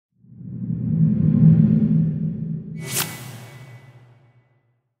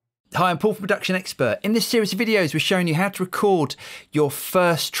Hi, I'm Paul from Production Expert. In this series of videos, we're showing you how to record your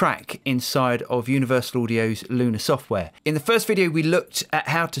first track inside of Universal Audio's Luna software. In the first video, we looked at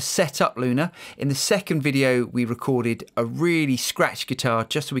how to set up Luna. In the second video, we recorded a really scratched guitar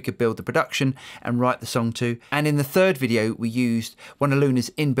just so we could build the production and write the song to. And in the third video, we used one of Luna's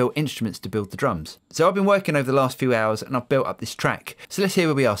inbuilt instruments to build the drums. So I've been working over the last few hours and I've built up this track. So let's hear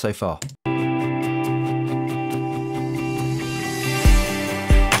where we are so far.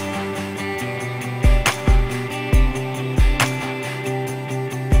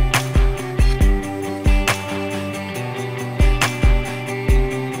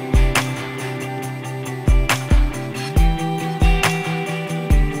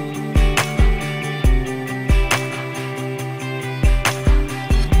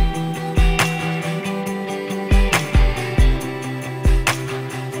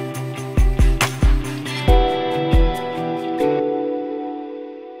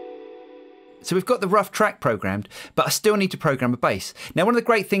 So we've got the rough track programmed, but I still need to program a bass. Now, one of the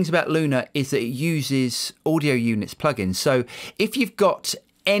great things about Luna is that it uses audio units plugins. So if you've got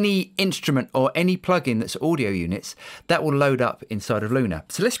any instrument or any plugin that's audio units, that will load up inside of Luna.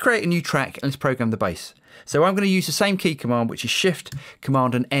 So let's create a new track and let's program the bass. So I'm going to use the same key command, which is Shift,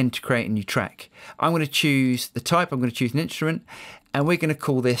 Command and N to create a new track. I'm going to choose the type, I'm going to choose an instrument, and we're going to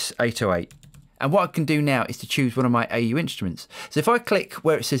call this 808. And what I can do now is to choose one of my AU instruments. So if I click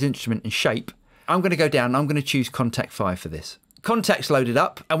where it says instrument and shape, I'm going to go down and I'm going to choose Kontakt 5 for this. Kontakt's loaded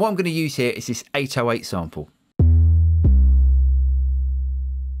up, and what I'm going to use here is this 808 sample.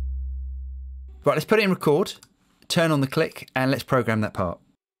 Right, let's put it in record, turn on the click, and let's program that part.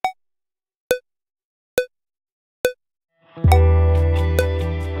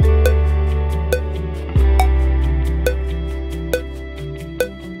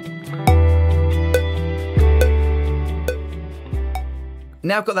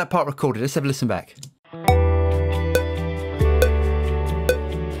 Now I've got that part recorded, let's have a listen back.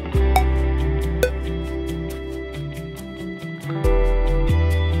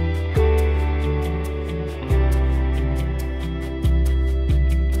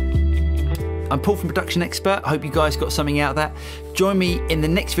 I'm Paul from Production Expert. I hope you guys got something out of that. Join me in the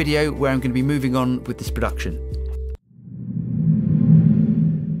next video where I'm going to be moving on with this production.